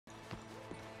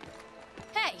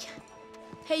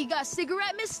Hey, you got a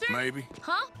cigarette, mister? Maybe.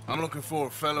 Huh? I'm looking for a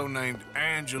fellow named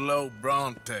Angelo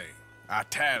Bronte.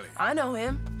 Italian. I know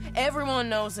him. Everyone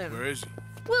knows him. Where is he?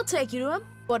 We'll take you to him,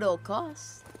 but it'll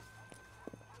cost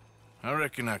I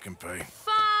reckon I can pay.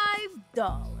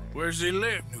 $5. Where's he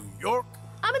live? New York?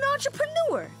 I'm an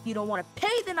entrepreneur. If you don't want to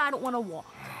pay, then I don't want to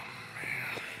walk.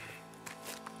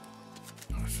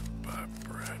 That's a bad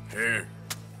bread. Here.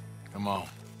 Come on.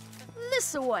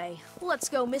 This away. Let's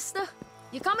go, mister.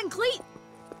 You coming, Cleet?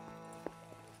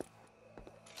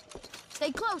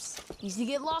 Stay close. Easy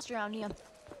to get lost around here.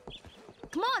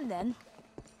 Come on, then.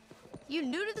 You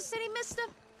new to the city, mister?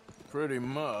 Pretty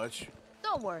much.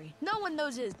 Don't worry. No one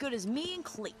knows it as good as me and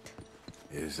Cleet.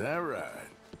 Is that right?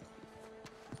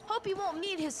 Hope you won't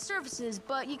need his services,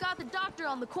 but you got the doctor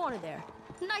on the corner there.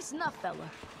 Nice enough, fella.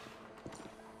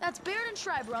 That's Baird and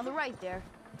Schreiber on the right there.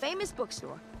 Famous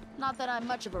bookstore. Not that I'm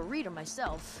much of a reader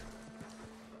myself.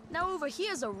 Now over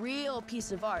here's a real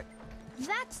piece of art.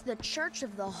 That's the Church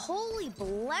of the Holy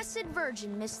Blessed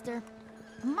Virgin, mister.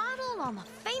 Modeled on the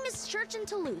famous church in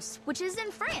Toulouse, which is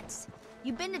in France.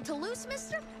 You been to Toulouse,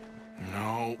 mister?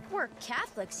 No. We're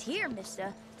Catholics here,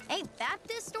 mister. Ain't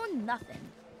Baptist or nothing.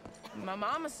 My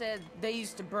mama said they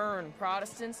used to burn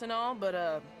Protestants and all, but,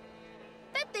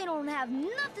 Bet they don't have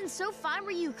nothing so fine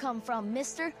where you come from,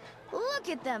 mister. Look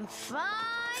at them fine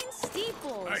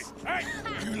steeples. Hey,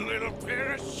 you little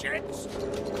pair of shits!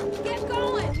 get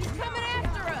going! He's coming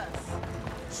after us!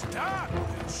 Stop,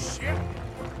 you shit!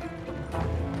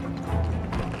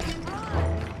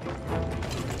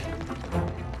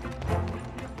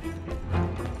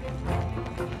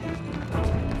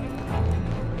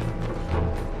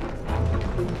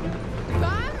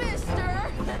 Bye, mister!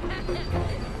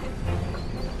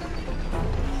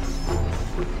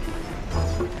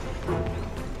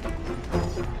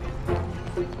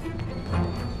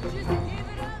 Just give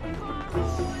it up,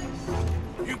 Cornwall!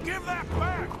 You give that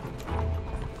back!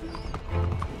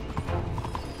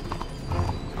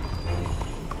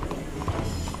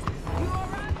 You all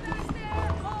right back there,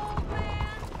 old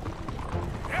man?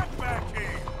 Get back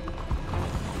here!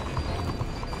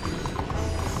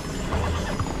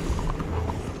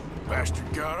 Bastard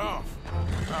got off.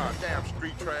 Ah, damn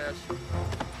street trash.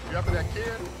 You after that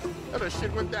kid? That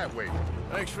shit went that way.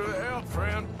 Thanks for the help,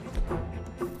 friend.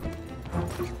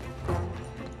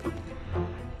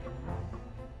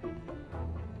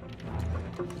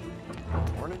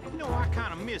 Morning. You know, I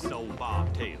kind of miss old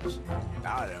Bob Tails.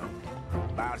 I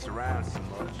don't. Bounce around so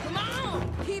much. Come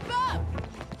on! Keep up!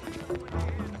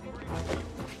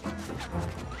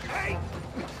 Hey!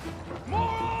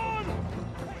 Moron!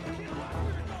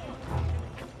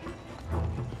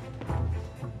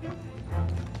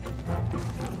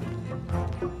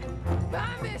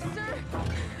 Bye, mister!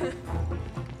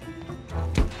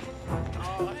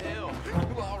 Oh, hell.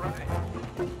 You all right?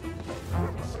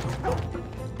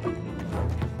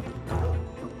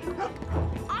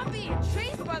 I'm being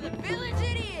chased by the village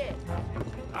idiot!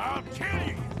 I'll kill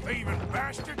you, you thieving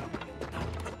bastard!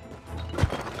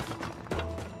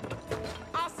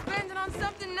 I'll spend it on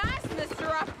something nice, mister,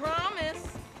 I promise.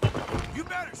 You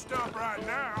better stop right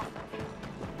now.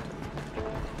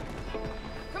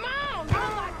 Come on,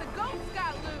 not like the goats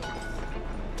got loose.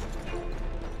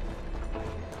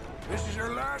 This is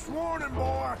your last warning,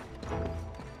 boy.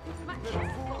 My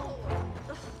careful!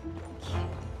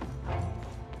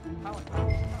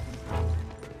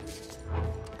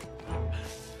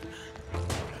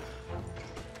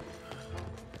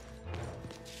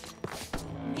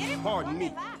 Get him! Pardon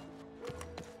me.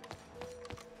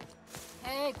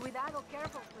 Hey, cuidado,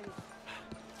 careful, please.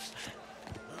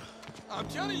 I'm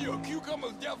telling you, a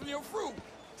cucumber's definitely a fruit.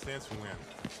 Since when?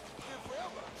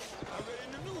 Forever. I read it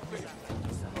in the newspaper.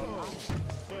 Oh,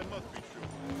 so it must be true.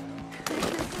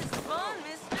 This is fun,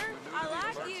 mister. I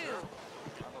like you.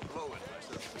 I'm a blow it.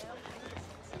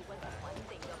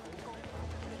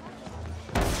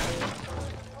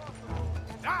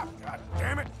 Stop, God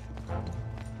damn it!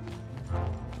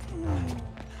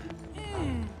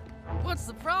 What's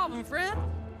the problem, friend?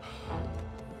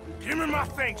 Give me my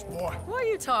things, boy. What are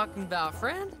you talking about,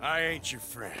 friend? I ain't your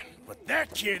friend, but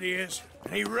that kid is,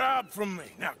 and he robbed from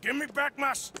me. Now give me back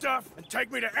my stuff and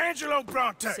take me to Angelo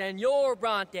Bronte. Senor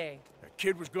Bronte. That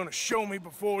kid was gonna show me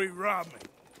before he robbed me.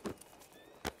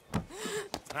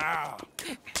 Now,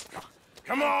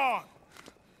 come on!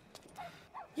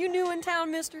 You new in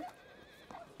town, mister?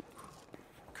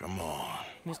 Come on.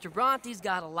 Mr. Bronte's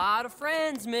got a lot of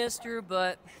friends, mister,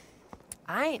 but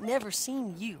I ain't never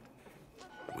seen you.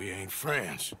 We ain't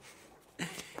friends.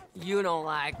 You don't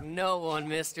like no one,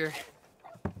 mister.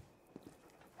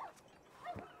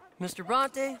 Mr.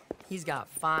 Bronte, he's got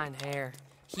fine hair.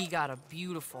 He got a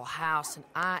beautiful house, and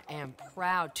I am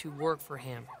proud to work for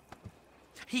him.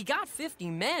 He got 50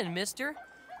 men, mister.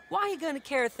 Why he gonna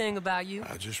care a thing about you?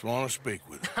 I just want to speak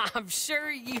with him. I'm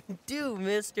sure you do,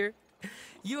 mister.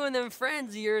 You and them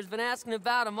friends of yours been asking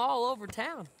about him all over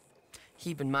town.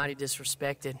 He been mighty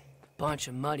disrespected. Bunch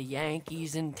of muddy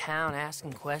Yankees in town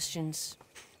asking questions.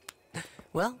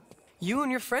 Well, you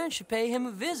and your friend should pay him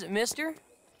a visit, mister.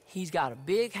 He's got a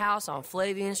big house on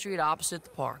Flavian Street opposite the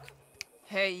park.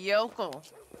 Hey, yokel.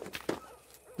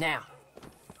 Now,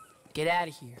 get out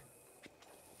of here.